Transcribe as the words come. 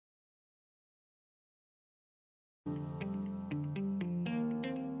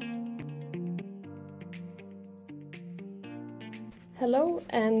Hello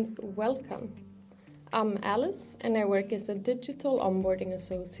and welcome. I'm Alice and I work as a digital onboarding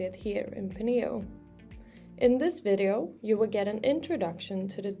associate here in Penneo. In this video, you will get an introduction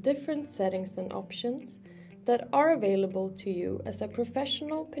to the different settings and options that are available to you as a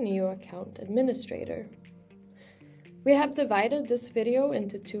professional Penneo account administrator. We have divided this video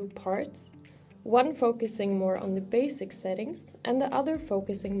into two parts, one focusing more on the basic settings and the other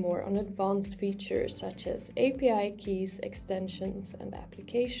focusing more on advanced features such as API keys, extensions, and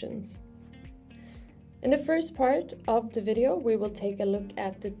applications. In the first part of the video, we will take a look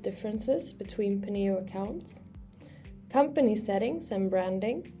at the differences between Penneo accounts, company settings and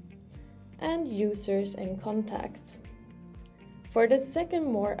branding, and users and contacts. For the second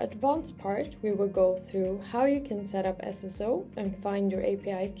more advanced part, we will go through how you can set up SSO and find your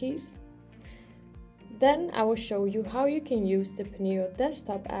API keys. Then I will show you how you can use the Penneo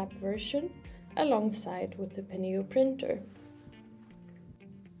desktop app version alongside with the Penneo Printer.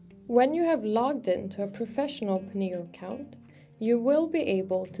 When you have logged in to a professional Penneo account, you will be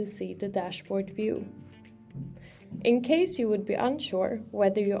able to see the dashboard view. In case you would be unsure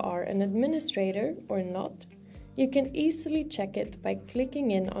whether you are an administrator or not, you can easily check it by clicking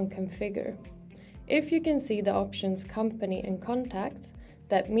in on Configure. If you can see the options Company and Contacts,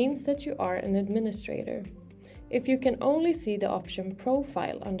 that means that you are an administrator. If you can only see the option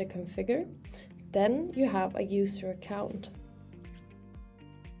Profile under Configure, then you have a user account.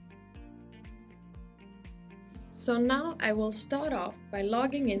 So now I will start off by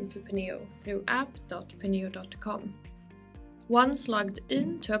logging into Penneo through app.penneo.com. Once logged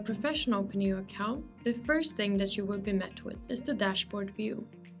in to a professional Penneo account, the first thing that you will be met with is the dashboard view.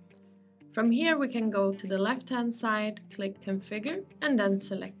 From here we can go to the left-hand side, click Configure, and then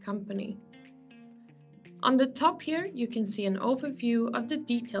select Company. On the top here you can see an overview of the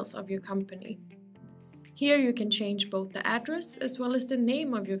details of your company. Here you can change both the address as well as the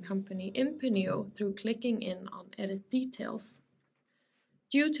name of your company in Penneo through clicking in on Edit Details.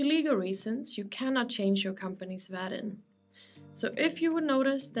 Due to legal reasons, you cannot change your company's VATIN. So if you would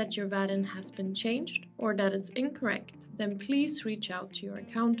notice that your VATIN has been changed or that it's incorrect, then please reach out to your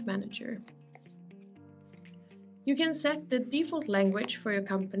account manager. You can set the default language for your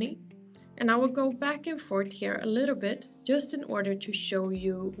company, and I will go back and forth here a little bit just in order to show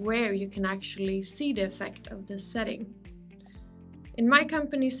you where you can actually see the effect of this setting. In my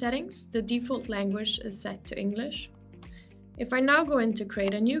company settings, the default language is set to English. If I now go in to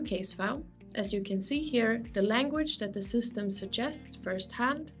create a new case file, as you can see here, the language that the system suggests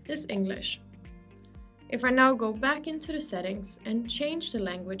firsthand is English. If I now go back into the settings and change the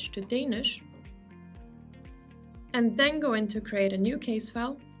language to Danish, and then go in to create a new case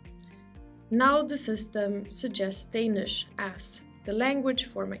file, now the system suggests Danish as the language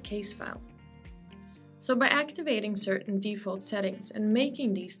for my case file. So by activating certain default settings and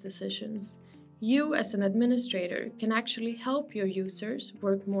making these decisions, you as an administrator can actually help your users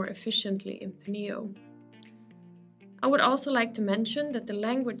work more efficiently in Penneo. I would also like to mention that the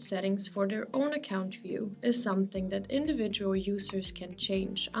language settings for their own account view is something that individual users can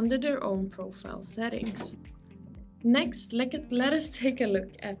change under their own profile settings. Next, let us take a look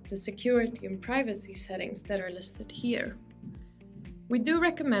at the security and privacy settings that are listed here. We do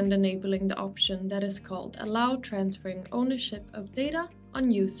recommend enabling the option that is called Allow Transferring Ownership of Data on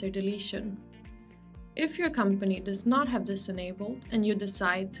User Deletion. If your company does not have this enabled and you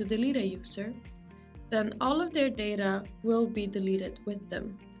decide to delete a user, then all of their data will be deleted with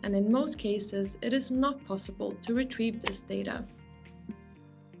them, and in most cases it is not possible to retrieve this data.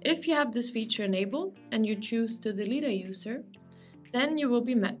 If you have this feature enabled and you choose to delete a user, then you will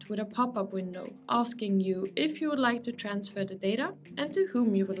be met with a pop-up window asking you if you would like to transfer the data and to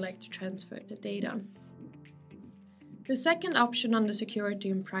whom you would like to transfer the data. The second option under security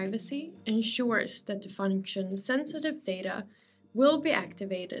and privacy ensures that the function sensitive data will be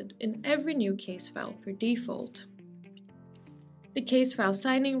activated in every new case file per default. The case file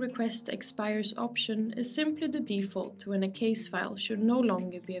signing request expires option is simply the default to when a case file should no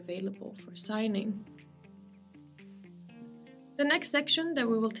longer be available for signing. The next section that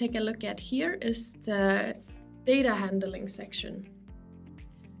we will take a look at here is the data handling section.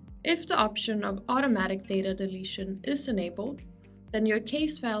 If the option of automatic data deletion is enabled, then your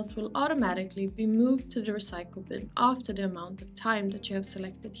case files will automatically be moved to the recycle bin after the amount of time that you have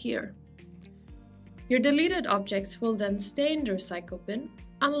selected here. Your deleted objects will then stay in the recycle bin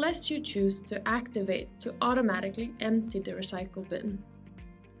unless you choose to activate to automatically empty the recycle bin.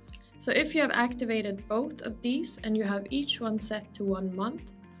 So if you have activated both of these and you have each one set to 1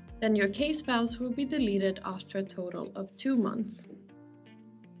 month, then your case files will be deleted after a total of 2 months.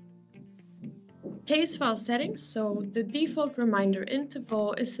 Case file settings, so the default reminder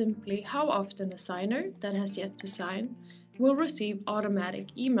interval is simply how often a signer that has yet to sign will receive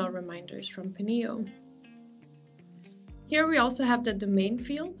automatic email reminders from Penneo. Here we also have the domain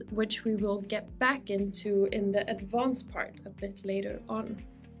field, which we will get back into in the advanced part a bit later on.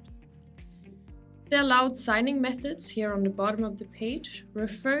 The allowed signing methods here on the bottom of the page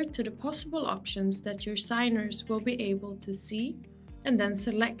refer to the possible options that your signers will be able to see and then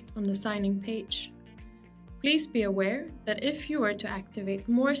select on the signing page. Please be aware that if you were to activate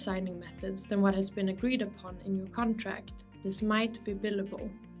more signing methods than what has been agreed upon in your contract, this might be billable.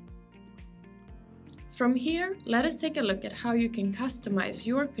 From here, let us take a look at how you can customize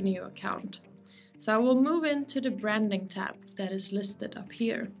your Penneo account. So I will move into the branding tab that is listed up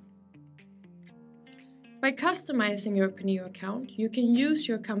here. By customizing your Penneo account, you can use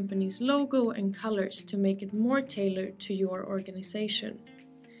your company's logo and colors to make it more tailored to your organization.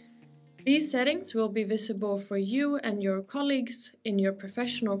 These settings will be visible for you and your colleagues in your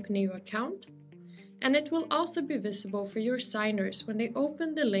professional Penneo account, and it will also be visible for your signers when they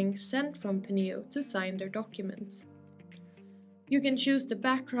open the link sent from Penneo to sign their documents. You can choose the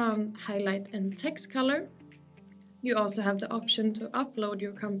background, highlight and text color. You also have the option to upload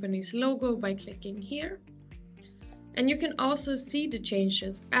your company's logo by clicking here. And you can also see the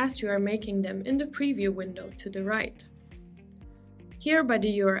changes as you are making them in the preview window to the right. Here by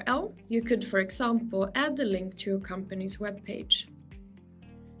the URL, you could, for example, add the link to your company's webpage.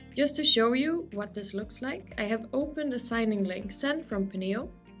 Just to show you what this looks like, I have opened a signing link sent from Penneo.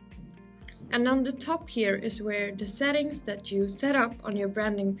 And on the top here is where the settings that you set up on your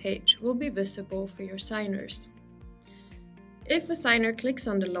branding page will be visible for your signers. If a signer clicks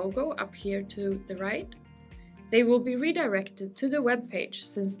on the logo up here to the right, they will be redirected to the web page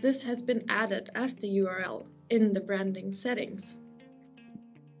since this has been added as the URL in the branding settings.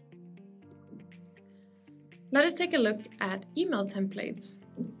 Let us take a look at email templates.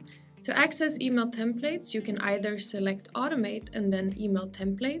 To access email templates, you can either select Automate and then Email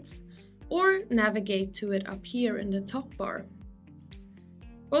Templates, or navigate to it up here in the top bar.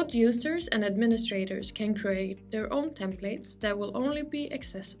 Both users and administrators can create their own templates that will only be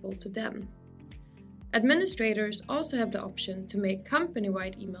accessible to them. Administrators also have the option to make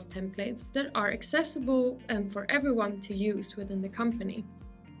company-wide email templates that are accessible and for everyone to use within the company.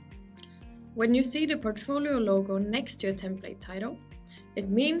 When you see the portfolio logo next to your template title, it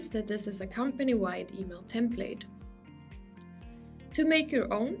means that this is a company-wide email template. To make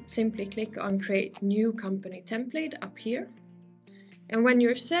your own, simply click on Create New Company Template up here. And when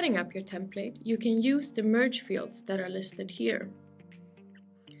you're setting up your template, you can use the merge fields that are listed here.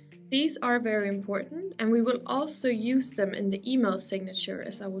 These are very important, and we will also use them in the email signature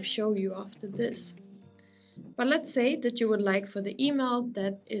as I will show you after this. But let's say that you would like for the email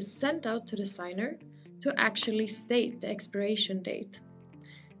that is sent out to the signer to actually state the expiration date.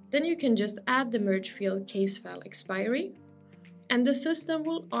 Then you can just add the merge field case file expiry, and the system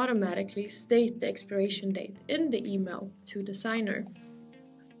will automatically state the expiration date in the email to the signer.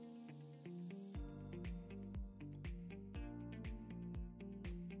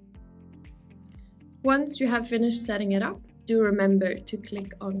 Once you have finished setting it up, do remember to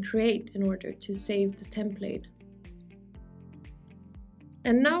click on Create in order to save the template.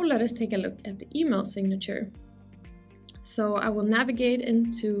 And now let us take a look at the email signature. So I will navigate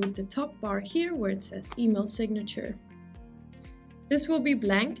into the top bar here where it says Email Signature. This will be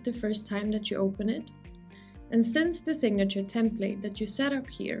blank the first time that you open it. And since the signature template that you set up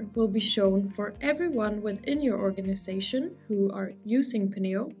here will be shown for everyone within your organization who are using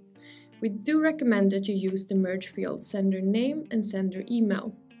Penneo, we do recommend that you use the merge field sender name and sender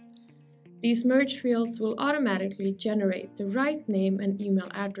email. These merge fields will automatically generate the right name and email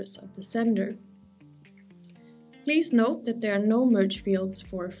address of the sender. Please note that there are no merge fields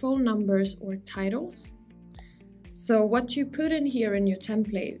for phone numbers or titles. So what you put in here in your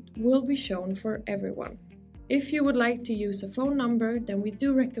template will be shown for everyone. If you would like to use a phone number, then we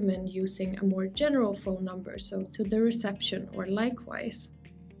do recommend using a more general phone number, so to the reception or likewise.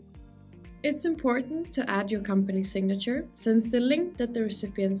 It's important to add your company signature since the link that the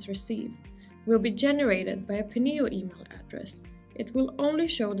recipients receive will be generated by a Penneo email address. It will only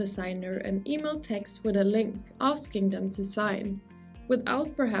show the signer an email text with a link asking them to sign,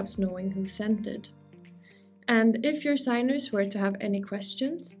 without perhaps knowing who sent it. And if your signers were to have any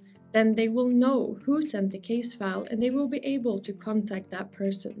questions, then they will know who sent the case file and they will be able to contact that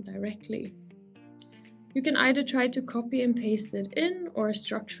person directly. You can either try to copy and paste it in or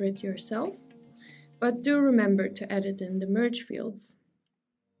structure it yourself, but do remember to edit in the merge fields.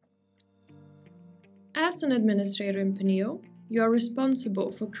 As an administrator in Penneo, you are responsible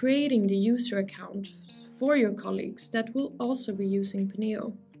for creating the user accounts for your colleagues that will also be using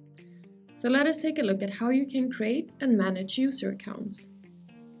Penneo. So let us take a look at how you can create and manage user accounts.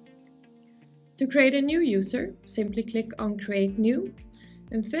 To create a new user, simply click on Create New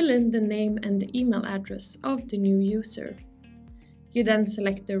and fill in the name and the email address of the new user. You then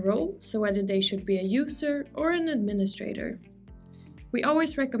select the role, so whether they should be a user or an administrator. We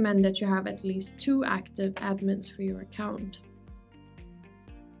always recommend that you have at least 2 active admins for your account.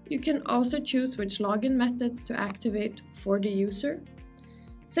 You can also choose which login methods to activate for the user.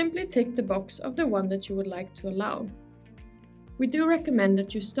 Simply tick the box of the one that you would like to allow. We do recommend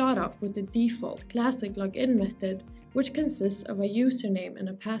that you start off with the default classic login method, which consists of a username and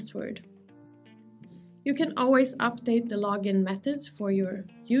a password. You can always update the login methods for your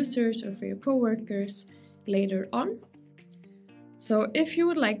users or for your coworkers later on. So if you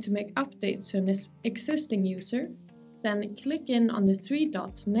would like to make updates to an existing user, then click in on the 3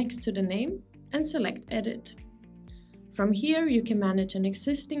 dots next to the name and select Edit. From here you can manage an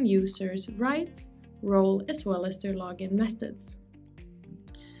existing user's rights, role as well as their login methods.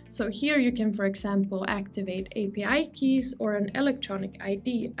 So here you can, for example, activate API keys or an electronic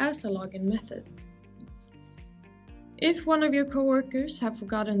ID as a login method. If one of your coworkers have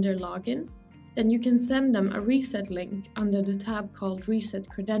forgotten their login, then you can send them a reset link under the tab called Reset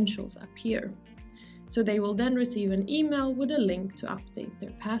Credentials up here. So they will then receive an email with a link to update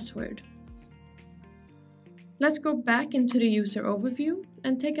their password. Let's go back into the user overview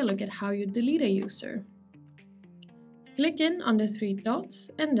and take a look at how you delete a user. Click in on the 3 dots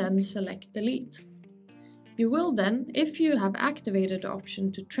and then select Delete. You will then, if you have activated the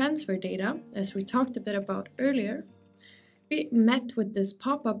option to transfer data, as we talked a bit about earlier, be met with this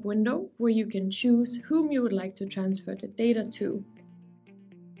pop-up window where you can choose whom you would like to transfer the data to.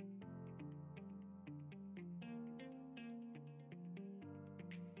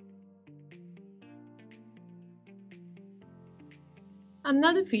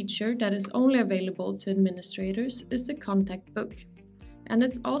 Another feature that is only available to administrators is the contact book, and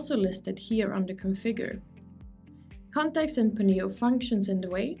it's also listed here under Configure. Contacts in Penneo functions in the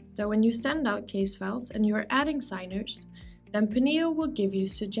way that when you send out case files and you are adding signers, then Penneo will give you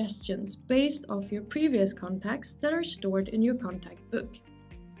suggestions based off your previous contacts that are stored in your contact book.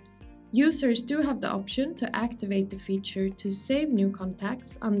 Users do have the option to activate the feature to save new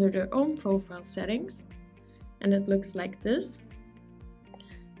contacts under their own profile settings, and it looks like this.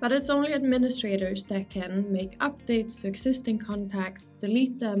 But it's only administrators that can make updates to existing contacts,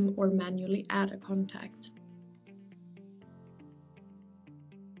 delete them, or manually add a contact.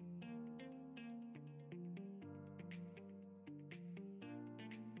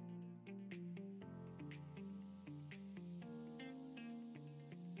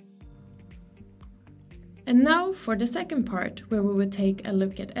 And now for the second part, where we will take a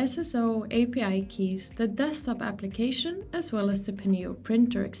look at SSO API Keys, the desktop application, as well as the Penneo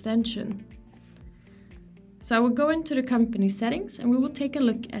Printer extension. So I will go into the company settings and we will take a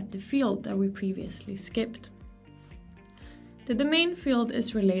look at the field that we previously skipped. The domain field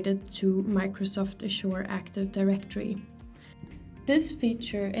is related to Microsoft Azure Active Directory. This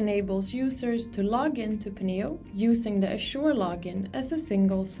feature enables users to log into Penneo using the Azure login as a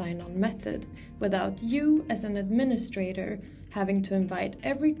single sign-on method, without you as an administrator having to invite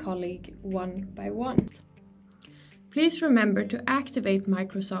every colleague one by one. Please remember to activate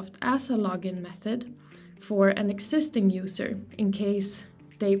Microsoft as a login method for an existing user in case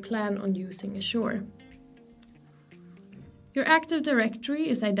they plan on using Azure. Your Active Directory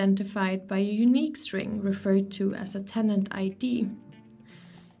is identified by a unique string referred to as a tenant ID.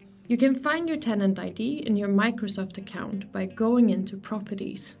 You can find your tenant ID in your Microsoft account by going into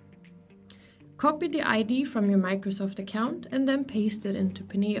Properties. Copy the ID from your Microsoft account and then paste it into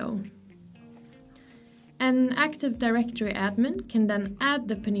Penneo. An Active Directory admin can then add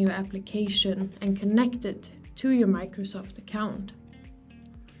the Penneo application and connect it to your Microsoft account.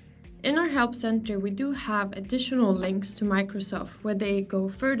 In our Help Center, we do have additional links to Microsoft where they go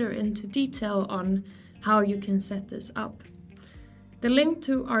further into detail on how you can set this up. The link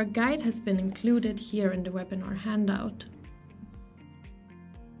to our guide has been included here in the webinar handout.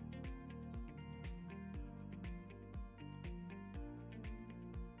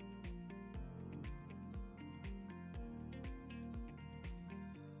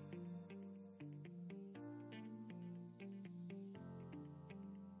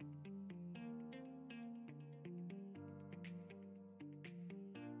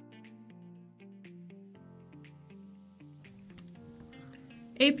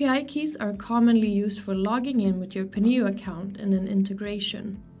 API keys are commonly used for logging in with your Penneo account in an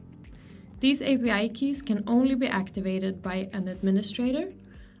integration. These API keys can only be activated by an administrator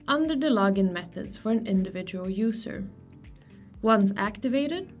under the login methods for an individual user. Once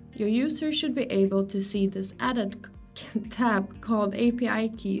activated, your user should be able to see this added tab called API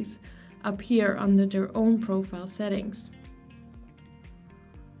Keys appear under their own profile settings.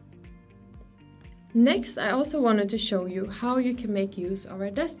 Next, I also wanted to show you how you can make use of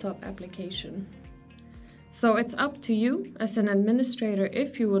our desktop application. So it's up to you as an administrator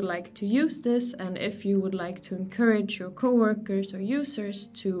if you would like to use this and if you would like to encourage your coworkers or users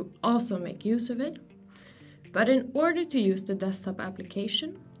to also make use of it. But in order to use the desktop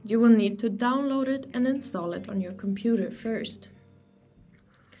application, you will need to download it and install it on your computer first.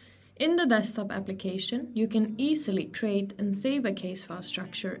 In the desktop application, you can easily create and save a case file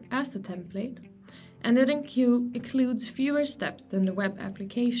structure as a template, and it includes fewer steps than the web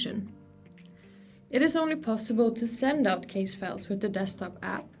application. It is only possible to send out case files with the desktop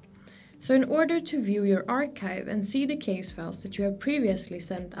app, so in order to view your archive and see the case files that you have previously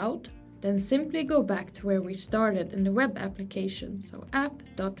sent out, then simply go back to where we started in the web application, so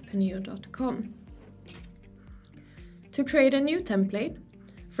app.penneo.com. To create a new template,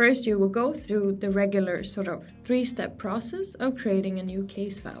 first you will go through the regular sort of 3-step process of creating a new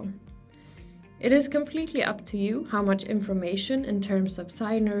case file. It is completely up to you how much information in terms of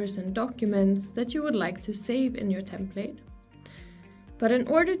signers and documents that you would like to save in your template. But in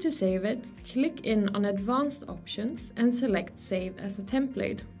order to save it, click in on Advanced Options and select Save as a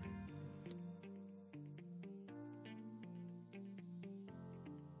Template.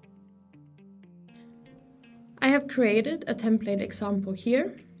 I have created a template example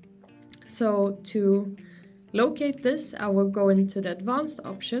here. So to locate this, I will go into the Advanced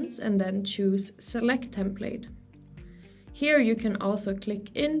Options and then choose Select Template. Here you can also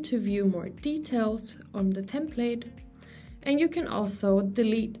click in to view more details on the template, and you can also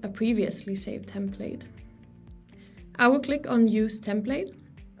delete a previously saved template. I will click on Use Template,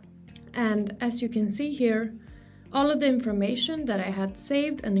 and as you can see here, all of the information that I had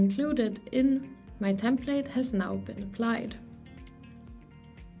saved and included in my template has now been applied.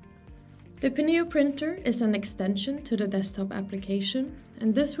 The Penneo Printer is an extension to the desktop application,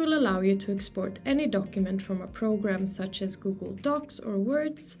 and this will allow you to export any document from a program such as Google Docs or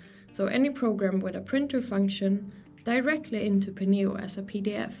Words, so any program with a printer function, directly into Penneo as a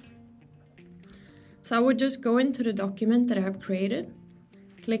PDF. So I would just go into the document that I have created,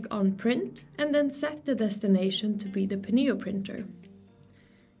 click on Print, and then set the destination to be the Penneo Printer.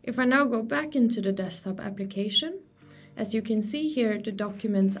 If I now go back into the desktop application, as you can see here, the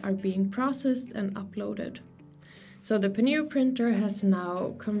documents are being processed and uploaded. So the Penneo Printer has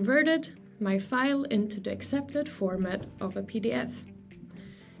now converted my file into the accepted format of a PDF.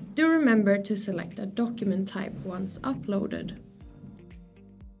 Do remember to select a document type once uploaded.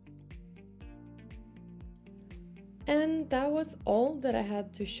 And that was all that I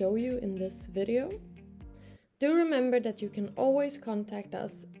had to show you in this video. Do remember that you can always contact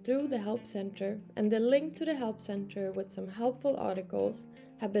us through the Help Center, and the link to the Help Center with some helpful articles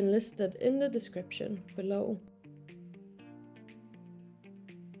have been listed in the description below.